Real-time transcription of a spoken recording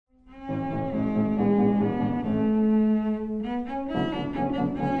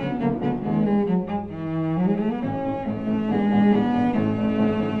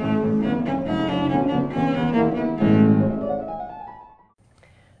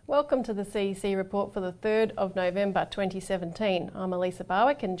Welcome to the CEC Report for the 3rd of November 2017. I'm Elisa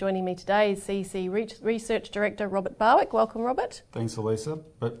Barwick, and joining me today is CEC Research Director Robert Barwick. Welcome, Robert. Thanks, Elisa.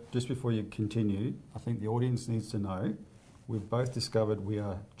 But just before you continue, I think the audience needs to know we've both discovered we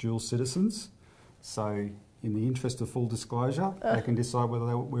are dual citizens. So in the interest of full disclosure, they can decide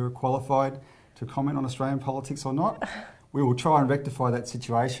whether we're qualified to comment on Australian politics or not. We will try and rectify that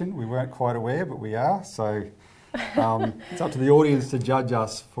situation. We weren't quite aware, but we are. So it's up to the audience to judge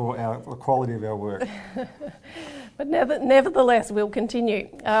us for the quality of our work. But nevertheless, we'll continue.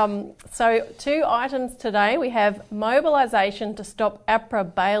 So 2 items today. We have mobilisation to stop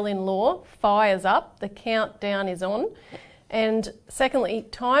APRA bail-in law fires up. The countdown is on. And secondly,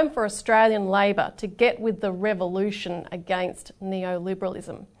 time for Australian Labor to get with the revolution against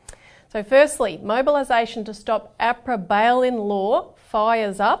neoliberalism. So firstly, mobilisation to stop APRA bail-in law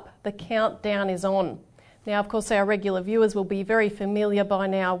fires up. The countdown is on. Now, of course, our regular viewers will be very familiar by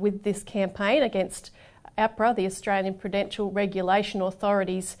now with this campaign against APRA, the Australian Prudential Regulation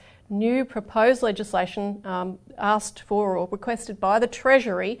Authority's new proposed legislation asked for or requested by the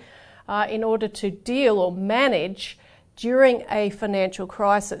Treasury in order to deal or manage during a financial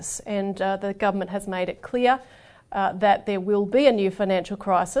crisis. And the government has made it clear that there will be a new financial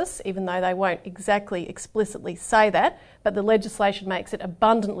crisis, even though they won't exactly explicitly say that, but the legislation makes it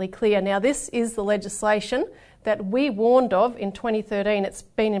abundantly clear. Now, this is the legislation that we warned of in 2013. It's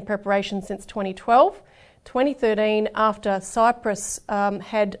been in preparation since 2012. 2013, after Cyprus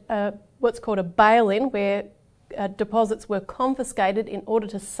had what's called a bail-in, where deposits were confiscated in order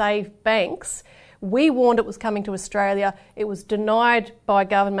to save banks, we warned it was coming to Australia. It was denied by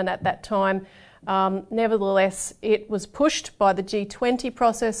government at that time. Nevertheless, it was pushed by the G20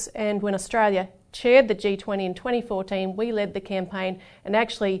 process, and when Australia chaired the G20 in 2014, we led the campaign and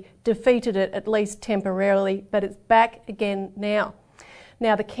actually defeated it, at least temporarily, but it's back again now.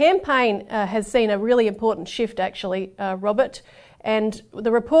 Now, the campaign has seen a really important shift, actually, Robert, and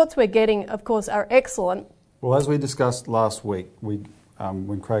the reports we're getting, of course, are excellent. Well, as we discussed last week,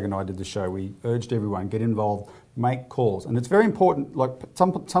 when Craig and I did the show, we urged everyone, get involved, make calls. And it's very important, like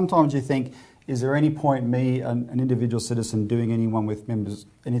sometimes you think, is there any point me, an individual citizen, doing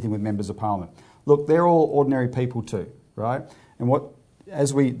anything with members of parliament? Look, they're all ordinary people too, right? And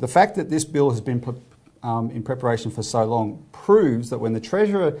the fact that this bill has been put in preparation for so long proves that when the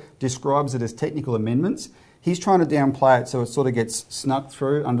Treasurer describes it as technical amendments, he's trying to downplay it so it sort of gets snuck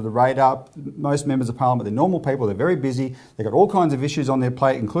through under the radar. Most members of parliament, they're normal people, they're very busy, they've got all kinds of issues on their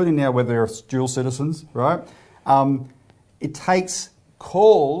plate, including now whether they're dual citizens, right? It takes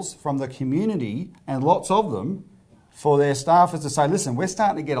calls from the community, and lots of them, for their staffers to say, listen, we're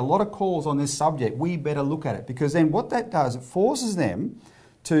starting to get a lot of calls on this subject, we better look at it. Because then what that does, it forces them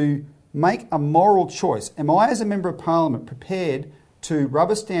to make a moral choice. Am I, as a member of parliament, prepared to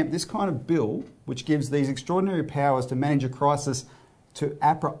rubber stamp this kind of bill, which gives these extraordinary powers to manage a crisis to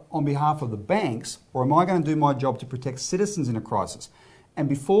APRA on behalf of the banks, or am I going to do my job to protect citizens in a crisis? And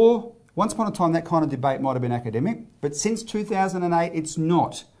once upon a time, that kind of debate might have been academic, but since 2008, it's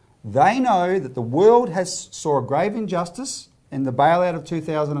not. They know that the world saw a grave injustice in the bailout of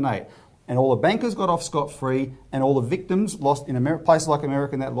 2008, and all the bankers got off scot-free, and all the victims lost in places like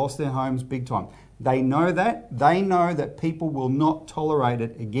America that lost their homes big time. They know that. They know that people will not tolerate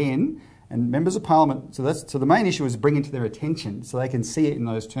it again, and members of parliament. So the main issue is bringing it to their attention so they can see it in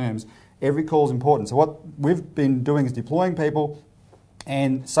those terms. Every call is important. So what we've been doing is deploying people.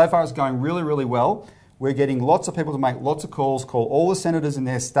 And so far it's going really, really well. We're getting lots of people to make lots of calls, call all the senators in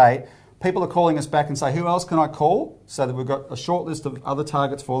their state. People are calling us back and say, who else can I call? So that we've got a short list of other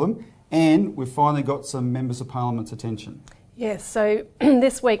targets for them. And we've finally got some members of parliament's attention. Yes, so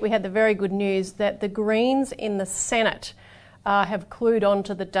this week we had the very good news that the Greens in the Senate have clued on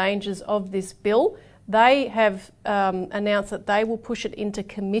to the dangers of this bill. They have announced that they will push it into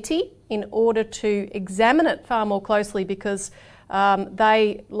committee in order to examine it far more closely, because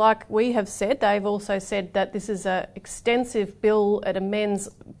they, like we have said, they've also said that this is an extensive bill. It amends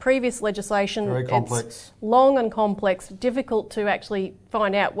previous legislation. Very complex. It's long and complex, difficult to actually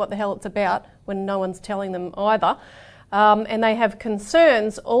find out what the hell it's about when no one's telling them either. And they have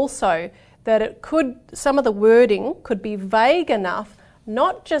concerns also that some of the wording could be vague enough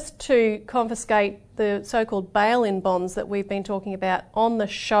not just to confiscate the so-called bail-in bonds that we've been talking about on the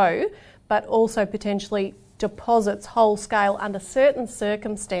show, but also potentially deposits whole scale under certain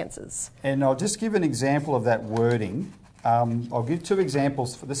circumstances. And I'll just give an example of that wording. I'll give 2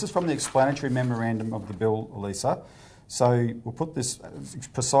 examples. This is from the explanatory memorandum of the bill, Elisa. So we'll put this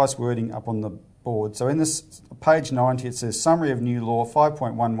precise wording up on the board. So in this page 90, it says summary of new law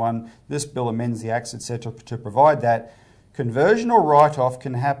 5.11. This bill amends the acts, etc., to provide that Conversion or write-off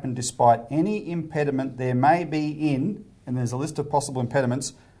can happen despite any impediment there may be in, and there's a list of possible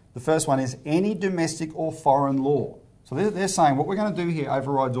impediments. The first one is any domestic or foreign law. So they're saying what we're going to do here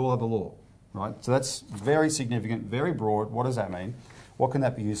overrides all other law, right? So that's very significant, very broad. What does that mean? What can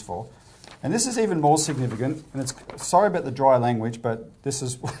that be used for? And this is even more significant, and it's sorry about the dry language, but this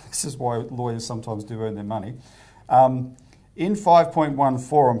is why lawyers sometimes do earn their money. In 5.14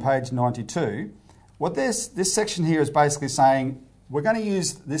 on page 92, what this section here is basically saying, we're going to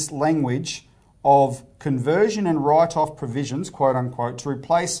use this language of conversion and write-off provisions, quote unquote, to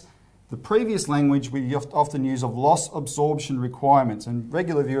replace the previous language we often use of loss absorption requirements. And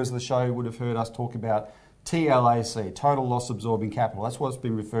regular viewers of the show would have heard us talk about TLAC, total loss absorbing capital. That's what it's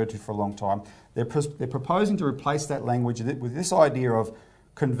been referred to for a long time. They're proposing to replace that language with this idea of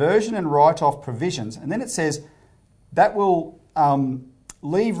conversion and write-off provisions. And then it says that will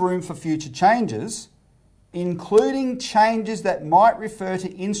leave room for future changes, including changes that might refer to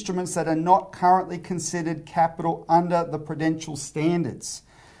instruments that are not currently considered capital under the prudential standards.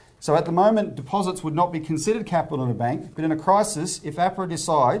 So at the moment, deposits would not be considered capital in a bank, but in a crisis, if APRA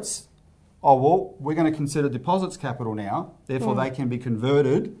decides, oh, well, we're going to consider deposits capital now, therefore they can be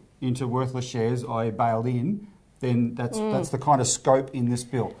converted into worthless shares, i.e. bailed in, then that's the kind of scope in this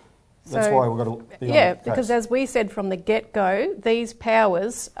bill. That's why we've got to be on the case. Because as we said from the get-go, these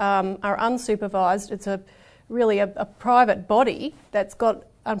powers are unsupervised. It's really a private body that's got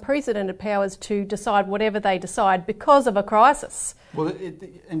unprecedented powers to decide whatever they decide because of a crisis. Well,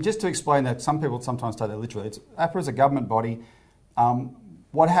 and just to explain that, some people sometimes take that literally. APRA is a government body.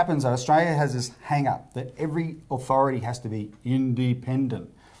 What happens, Australia has this hang-up that every authority has to be independent.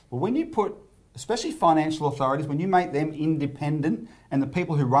 Well, when you put, especially financial authorities, when you make them independent, and the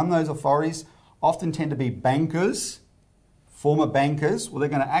people who run those authorities often tend to be bankers, former bankers, well, they're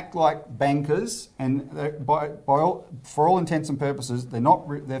going to act like bankers, and for all intents and purposes, they're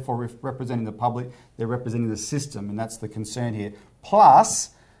not therefore representing the public, they're representing the system, and that's the concern here.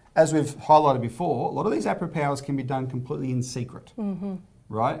 Plus, as we've highlighted before, a lot of these APRA powers can be done completely in secret.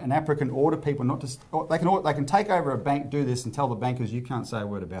 Right, and APRA can order people not to. They can take over a bank, do this, and tell the bankers you can't say a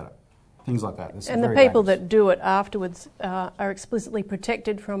word about it. Things like that. And the people that do it afterwards are explicitly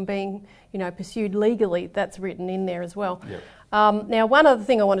protected from being, pursued legally. That's written in there as well. Yep. Now, one other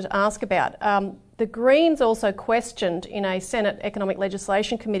thing I wanted to ask about. The Greens also questioned in a Senate Economic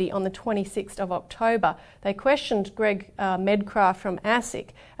Legislation Committee on the 26th of October, they questioned Greg Medcraft from ASIC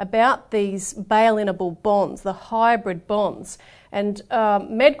about these bail-inable bonds, the hybrid bonds. And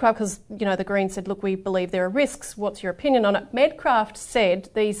Medcraft, because the Greens said, look, we believe there are risks. What's your opinion on it? Medcraft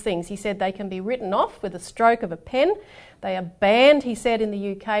said these things. He said they can be written off with a stroke of a pen. They are banned, he said, in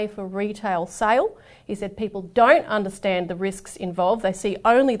the UK for retail sale. He said people don't understand the risks involved. They see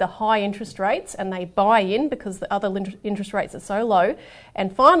only the high interest rates and they buy in because the other interest rates are so low.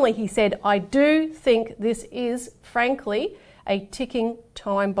 And finally, he said, I do think this is, frankly, a ticking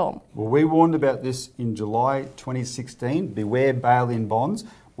time bomb. Well, we warned about this in July 2016. Beware bail-in bonds.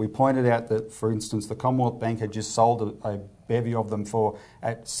 We pointed out that, for instance, the Commonwealth Bank had just sold a bevy of them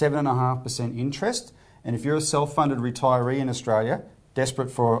at 7.5% interest. And if you're a self-funded retiree in Australia, desperate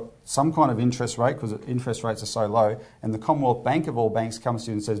for some kind of interest rate because interest rates are so low, and the Commonwealth Bank of all banks comes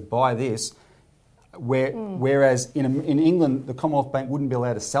to you and says, buy this, whereas in England, the Commonwealth Bank wouldn't be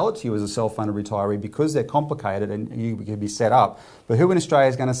allowed to sell it to you as a self-funded retiree because they're complicated and you could be set up. But who in Australia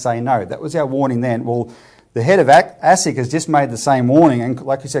is going to say no? That was our warning then. Well, the head of ASIC has just made the same warning and,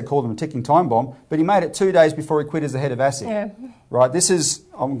 like you said, called him a ticking time bomb, but he made it 2 days before he quit as the head of ASIC. Yeah. Right,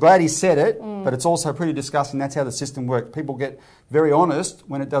 I'm glad he said it, but it's also pretty disgusting. That's how the system works. People get very honest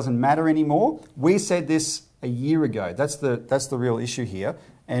when it doesn't matter anymore. We said this a year ago. That's the real issue here.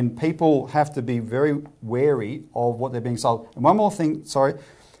 And people have to be very wary of what they're being sold. And one more thing,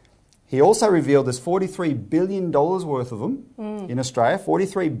 he also revealed there's $43 billion worth of them in Australia,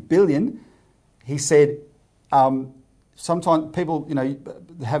 $43 billion. He said sometimes people,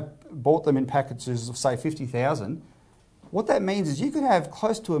 have bought them in packages of, say, 50,000. What that means is you could have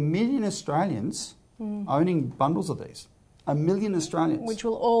close to 1 million Australians owning bundles of these. 1 million Australians. Which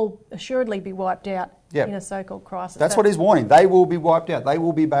will all assuredly be wiped out in a so-called crisis. That's what he's warning. They will be wiped out. They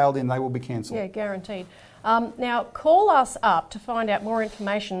will be bailed in. They will be cancelled. Yeah, guaranteed. Now, call us up to find out more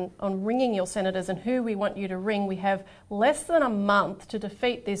information on ringing your senators and who we want you to ring. We have less than a month to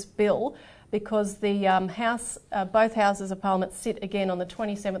defeat this bill because the both houses of Parliament sit again on the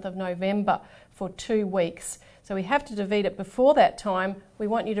 27th of November for 2 weeks. So we have to defeat it before that time. We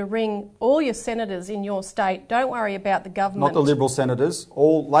want you to ring all your senators in your state. Don't worry about the government. Not the Liberal senators,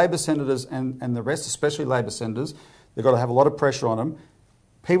 all Labor senators and the rest, especially Labor senators. They've got to have a lot of pressure on them.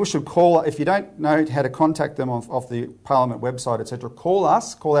 people should call, if you don't know how to contact them off the Parliament website, etc., call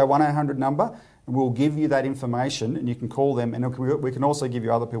us, call our 1-800 number, and we'll give you that information, and you can call them, and we can also give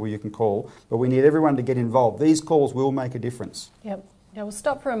you other people you can call, but we need everyone to get involved. These calls will make a difference. Yep. Now we'll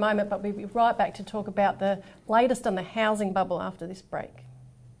stop for a moment, but we'll be right back to talk about the latest on the housing bubble after this break.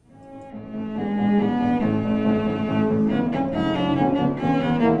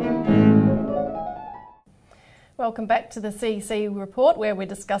 Welcome back to the CEC Report, where we're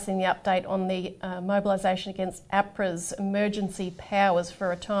discussing the update on the mobilisation against APRA's emergency powers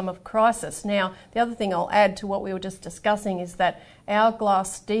for a time of crisis. Now, the other thing I'll add to what we were just discussing is that our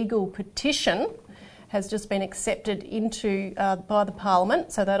Glass-Steagall petition has just been accepted into by the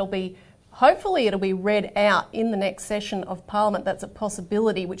Parliament, so hopefully it'll be read out in the next session of Parliament. That's a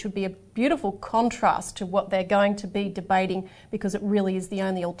possibility, which would be a beautiful contrast to what they're going to be debating, because it really is the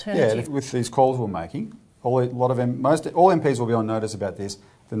only alternative. Yeah, with these calls we're making, all MPs will be on notice about this.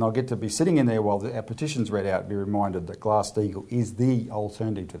 Then they'll get to be sitting in there while our petition's read out and be reminded that Glass-Steagall is the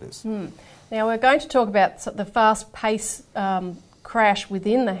alternative to this. Now we're going to talk about the fast pace crash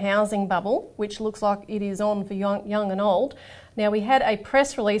within the housing bubble, which looks like it is on for young and old. Now, we had a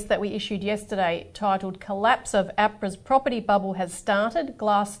press release that we issued yesterday titled "Collapse of APRA's Property Bubble Has Started,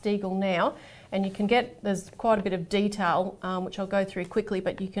 Glass-Steagall Now," and you can there's quite a bit of detail, which I'll go through quickly,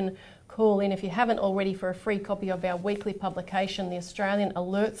 but you can call in if you haven't already for a free copy of our weekly publication, the Australian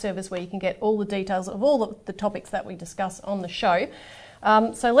Alert Service, where you can get all the details of all the topics that we discuss on the show.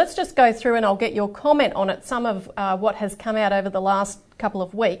 So let's just go through, and I'll get your comment on it, some of what has come out over the last couple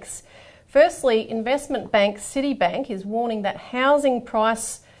of weeks. Firstly, investment bank Citibank is warning that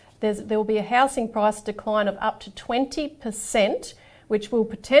there will be a housing price decline of up to 20%, which will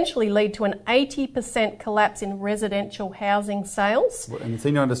potentially lead to an 80% collapse in residential housing sales. And the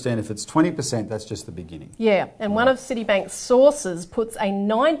thing to understand, if it's 20%, that's just the beginning. Yeah, and one of Citibank's sources puts a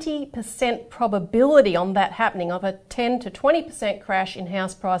 90% probability on that happening, of a 10 to 20% crash in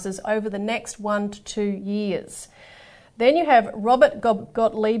house prices over the next 1 to 2 years. Then you have Robert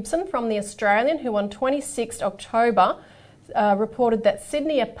Gottliebsen from The Australian, who on 26 October reported that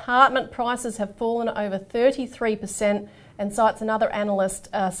Sydney apartment prices have fallen over 33%, and cites another analyst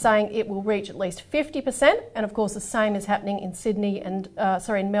saying it will reach at least 50%, and of course the same is happening in Sydney and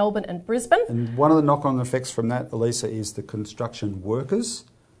in Melbourne and Brisbane. And one of the knock-on effects from that, Elisa, is the construction workers,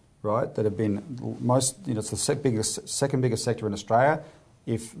 right? That have been it's the second biggest sector in Australia.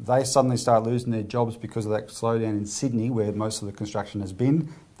 If they suddenly start losing their jobs because of that slowdown in Sydney, where most of the construction has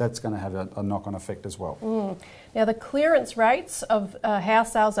been, that's going to have a knock-on effect as well. Now, the clearance rates of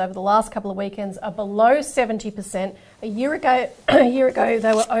house sales over the last couple of weekends are below 70%. A year ago,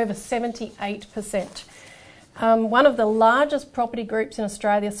 they were over 78%. One of the largest property groups in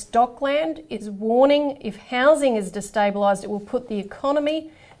Australia, Stockland, is warning if housing is destabilised, it will put the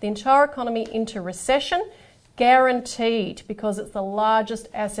entire economy into recession. Guaranteed, because it's the largest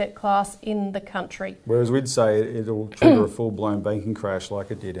asset class in the country. Whereas we'd say it'll trigger a full-blown banking crash like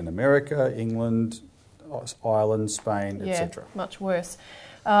it did in America, England, Ireland, Spain, etc. Much worse.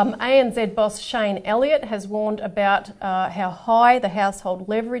 ANZ boss Shane Elliott has warned about how high the household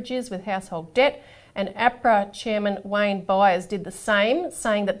leverage is with household debt, and APRA chairman Wayne Byers did the same,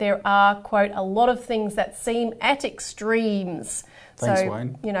 saying that there are, quote, a lot of things that seem at extremes. Thanks,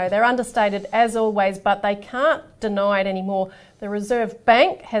 Wayne. They're understated as always, but they can't deny it anymore. The Reserve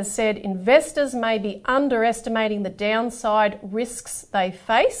Bank has said investors may be underestimating the downside risks they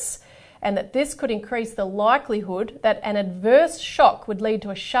face, and that this could increase the likelihood that an adverse shock would lead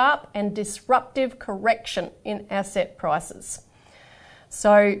to a sharp and disruptive correction in asset prices.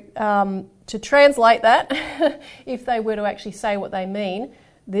 So to translate that, if they were to actually say what they mean,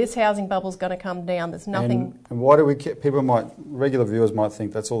 this housing bubble is going to come down. There's nothing. And why do regular viewers might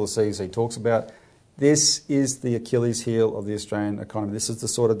think that's all the CEC talks about. This is the Achilles heel of the Australian economy. This is the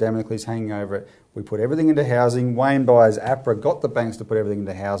sort of Damocles hanging over it. We put everything into housing. Wayne Byers, APRA, got the banks to put everything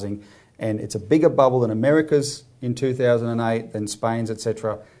into housing, and it's a bigger bubble than America's in 2008, than Spain's,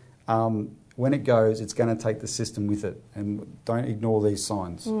 etc. When it goes, it's going to take the system with it, and don't ignore these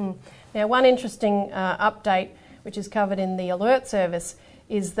signs. Now, one interesting update, which is covered in the Alert Service,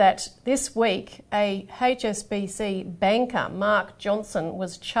 is that this week a HSBC banker, Mark Johnson,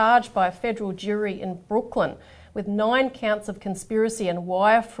 was charged by a federal jury in Brooklyn with 9 counts of conspiracy and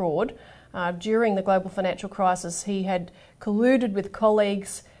wire fraud. During the global financial crisis, he had colluded with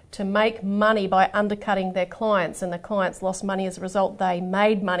colleagues to make money by undercutting their clients, and the clients lost money as a result. They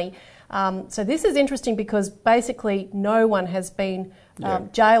made money. So this is interesting because basically no one has been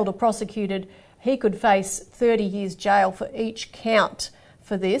jailed or prosecuted. He could face 30 years jail for each count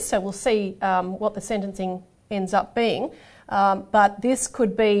for this, so we'll see what the sentencing ends up being. But this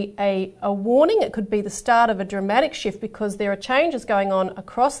could be a warning. It could be the start of a dramatic shift, because there are changes going on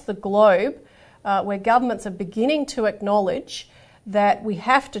across the globe where governments are beginning to acknowledge that we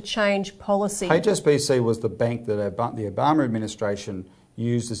have to change policy. HSBC was the bank that the Obama administration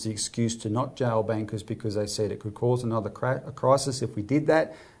used as the excuse to not jail bankers, because they said it could cause another crisis if we did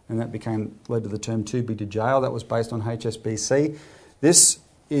that, and that led to the term too big to jail. That was based on HSBC. This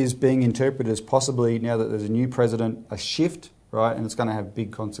is being interpreted as possibly, now that there's a new president, a shift, right? And it's going to have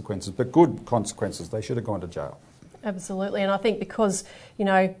big consequences, but good consequences. They should have gone to jail. Absolutely, and I think because,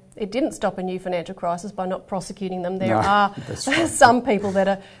 it didn't stop a new financial crisis by not prosecuting them, there are some people that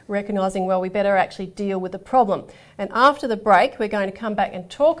are recognising, well, we better actually deal with the problem. And after the break, we're going to come back and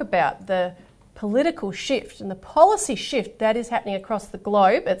talk about the political shift and the policy shift that is happening across the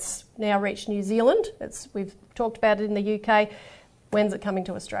globe. It's now reached New Zealand. We've talked about it in the UK. When's it coming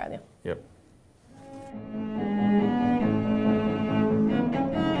to Australia? Yep.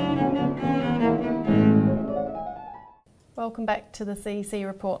 Welcome back to the CEC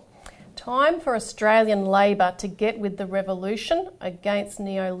Report. Time for Australian Labor to get with the revolution against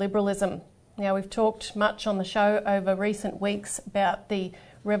neoliberalism. Now, we've talked much on the show over recent weeks about the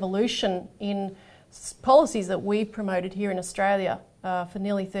revolution in policies that we've promoted here in Australia for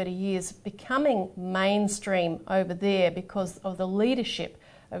nearly 30 years becoming mainstream over there because of the leadership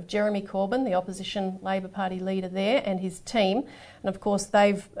of Jeremy Corbyn, the opposition Labor Party leader there, and his team. And of course,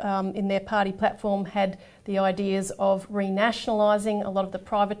 they've, in their party platform, had the ideas of renationalising a lot of the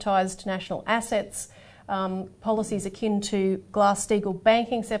privatised national assets, policies akin to Glass-Steagall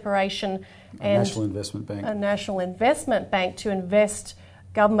banking separation, and National Investment Bank. A National Investment Bank to invest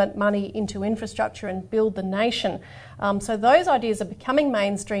government money into infrastructure and build the nation. So those ideas are becoming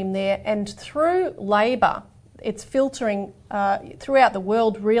mainstream there, and through Labor, it's filtering throughout the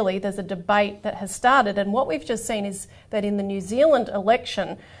world, really. There's a debate that has started, and what we've just seen is that in the New Zealand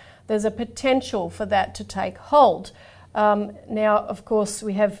election, there's a potential for that to take hold. Now, of course,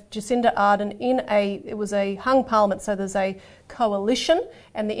 we have Jacinda Ardern it was a hung parliament, so there's a coalition,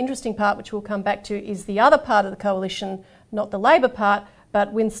 and the interesting part, which we'll come back to, is the other part of the coalition, not the Labor part,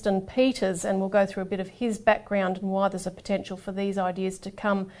 but Winston Peters, and we'll go through a bit of his background and why there's a potential for these ideas to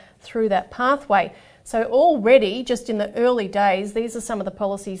come through that pathway. So already, just in the early days, these are some of the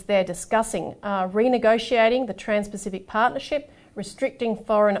policies they're discussing. Renegotiating the Trans-Pacific Partnership, restricting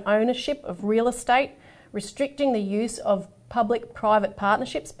foreign ownership of real estate, restricting the use of public-private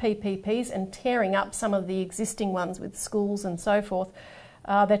partnerships, PPPs, and tearing up some of the existing ones with schools and so forth.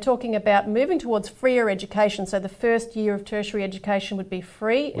 They're talking about moving towards freer education, so the first year of tertiary education would be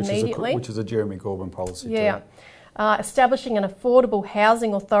free immediately. Which is a Jeremy Corbyn policy yeah. too. Establishing an affordable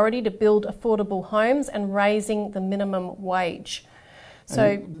housing authority to build affordable homes, and raising the minimum wage. So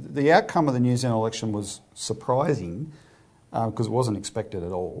and the outcome of the New Zealand election was surprising because it wasn't expected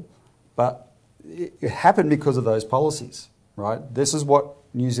at all, but it happened because of those policies, right? This is what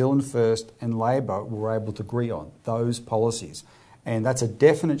New Zealand First and Labor were able to agree on, those policies. And that's a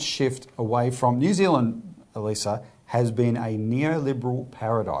definite shift away from New Zealand, Elisa, has been a neoliberal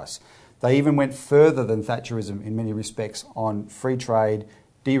paradise. They even went further than Thatcherism in many respects on free trade,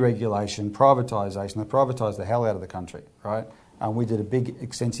 deregulation, privatisation. They privatised the hell out of the country, right? We did a big,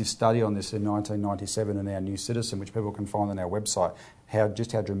 extensive study on this in 1997 in our New Citizen, which people can find on our website,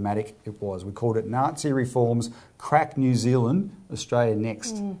 just how dramatic it was. We called it Nazi Reforms, Crack New Zealand, Australia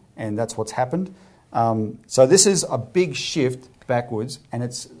Next. And that's what's happened. So this is a big shift backwards, and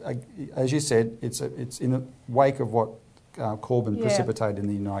it's, as you said, it's in the wake of what Corbyn precipitated in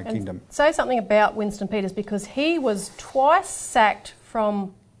the United Kingdom. Say something about Winston Peters, because he was twice sacked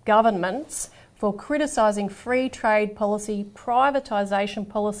from governments for criticising free trade policy, privatisation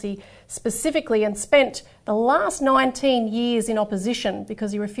policy specifically, and spent the last 19 years in opposition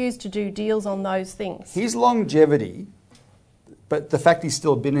because he refused to do deals on those things. His longevity, but the fact he's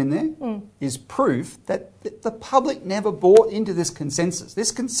still been in there, is proof that the public never bought into this consensus. This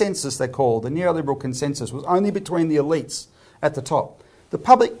consensus they call the neoliberal consensus was only between the elites at the top. The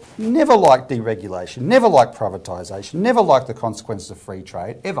public never liked deregulation, never liked privatisation, never liked the consequences of free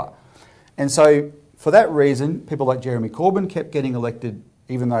trade, ever. And so for that reason, people like Jeremy Corbyn kept getting elected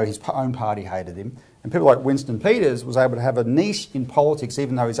even though his own party hated him. And people like Winston Peters was able to have a niche in politics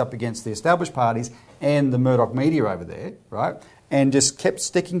even though he's up against the established parties and the Murdoch media over there, right? And just kept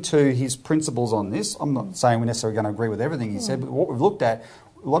sticking to his principles on this. I'm not saying we're necessarily going to agree with everything he said, but what we've looked at,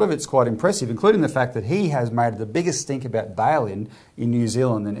 a lot of it's quite impressive, including the fact that he has made the biggest stink about bail-in New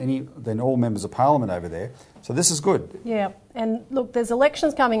Zealand than all members of Parliament over there. So this is good. Yeah, and look, there's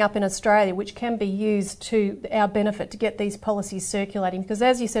elections coming up in Australia which can be used to our benefit to get these policies circulating, because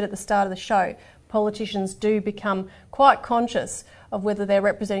as you said at the start of the show, politicians do become quite conscious of whether they're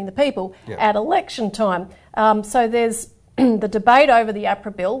representing the people at election time. So there's the debate over the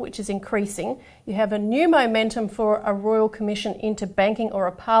APRA bill, which is increasing. You have a new momentum for a Royal Commission into banking or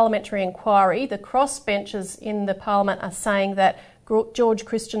a parliamentary inquiry. The crossbenchers in the Parliament are saying that George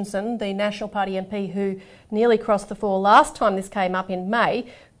Christensen, the National Party MP who nearly crossed the floor last time this came up in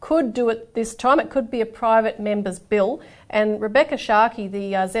May, could do it this time. It could be a private member's bill. And Rebecca Sharkey,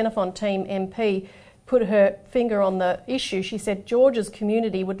 the Xenophon team MP, put her finger on the issue. She said George's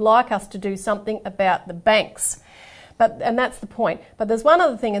community would like us to do something about the banks. And that's the point. But there's one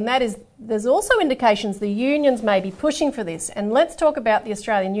other thing, and that is there's also indications the unions may be pushing for this. And let's talk about the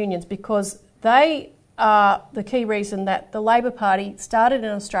Australian unions, because they are the key reason that the Labor Party started in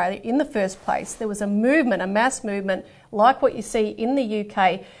Australia in the first place. There was a movement, a mass movement, like what you see in the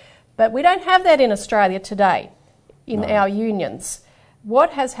UK. But we don't have that in Australia today, in our unions.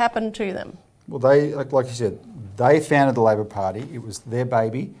 What has happened to them? Well, they, like you said, they founded the Labor Party. It was their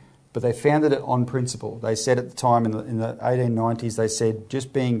baby. But they founded it on principle. They said at the time in the 1890s, they said just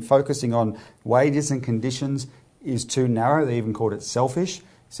focusing on wages and conditions is too narrow. They even called it selfish. They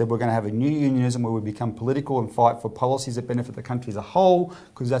said we're going to have a new unionism where we become political and fight for policies that benefit the country as a whole,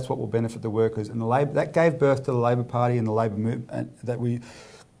 because that's what will benefit the workers. And that gave birth to the Labor Party and the Labor movement that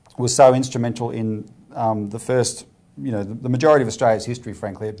was so instrumental in the first, the majority of Australia's history,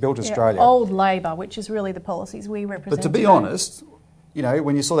 frankly. It built Australia. Old Labor, which is really the policies we represent. But to be honest,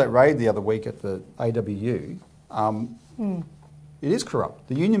 when you saw that raid the other week at the AWU, it is corrupt.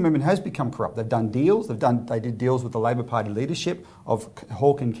 The union movement has become corrupt. They've done deals. They did deals with the Labor Party leadership of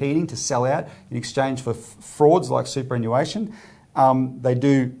Hawke and Keating to sell out in exchange for frauds like superannuation. They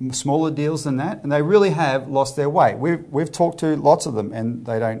do smaller deals than that, and they really have lost their way. We've talked to lots of them, and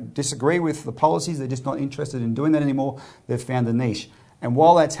they don't disagree with the policies. They're just not interested in doing that anymore. They've found a niche. And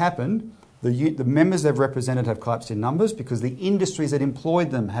while that's happened, the members they've represented have collapsed in numbers because the industries that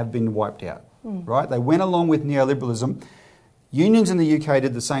employed them have been wiped out, right? They went along with neoliberalism. Unions in the UK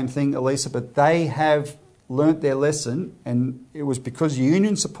did the same thing, Elisa, but they have learnt their lesson, and it was because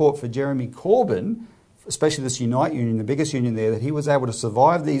union support for Jeremy Corbyn, especially this Unite union, the biggest union there, that he was able to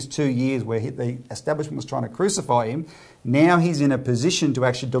survive these 2 years where the establishment was trying to crucify him. Now he's in a position to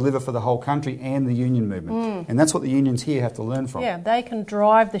actually deliver for the whole country and the union movement. And that's what the unions here have to learn from. Yeah, they can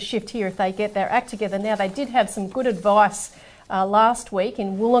drive the shift here if they get their act together. Now, they did have some good advice last week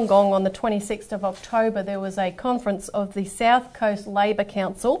in Wollongong on the 26th of October. There was a conference of the South Coast Labor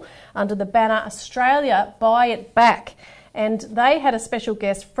Council under the banner Australia Buy It Back. And they had a special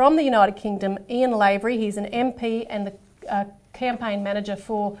guest from the United Kingdom, Ian Lavery. He's an MP and the campaign manager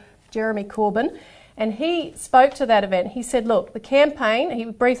for Jeremy Corbyn. And he spoke to that event. He said, look, he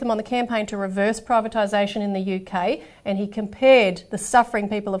briefed them on the campaign to reverse privatisation in the UK, and he compared the suffering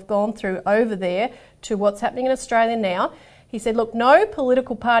people have gone through over there to what's happening in Australia now. He said, look, no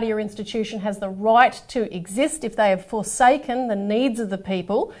political party or institution has the right to exist if they have forsaken the needs of the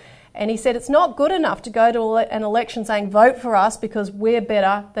people. And he said it's not good enough to go to an election saying vote for us because we're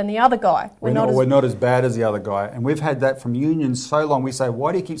better than the other guy. We're not as bad as the other guy. And we've had that from unions so long. We say,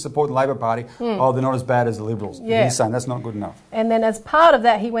 why do you keep supporting the Labor Party? Oh, they're not as bad as the Liberals. Yeah. He's saying that's not good enough. And then as part of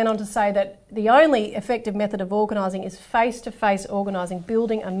that, he went on to say that the only effective method of organising is face-to-face organising,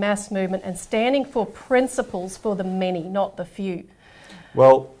 building a mass movement and standing for principles for the many, not the few.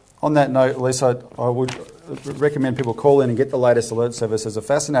 Well, on that note, Lisa, I would recommend people call in and get the latest alert service. There's a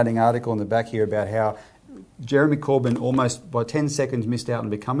fascinating article in the back here about how Jeremy Corbyn almost by 10 seconds missed out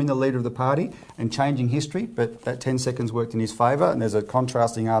on becoming the leader of the party and changing history, but that 10 seconds worked in his favour, and there's a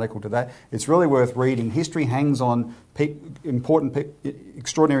contrasting article to that. It's really worth reading. History hangs on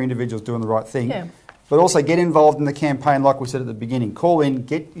extraordinary individuals doing the right thing. Yeah. But also get involved in the campaign, like we said at the beginning. Call in,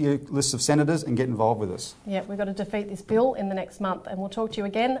 get your list of senators and get involved with us. Yeah, we've got to defeat this bill in the next month, and we'll talk to you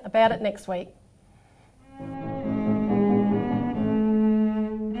again about it next week.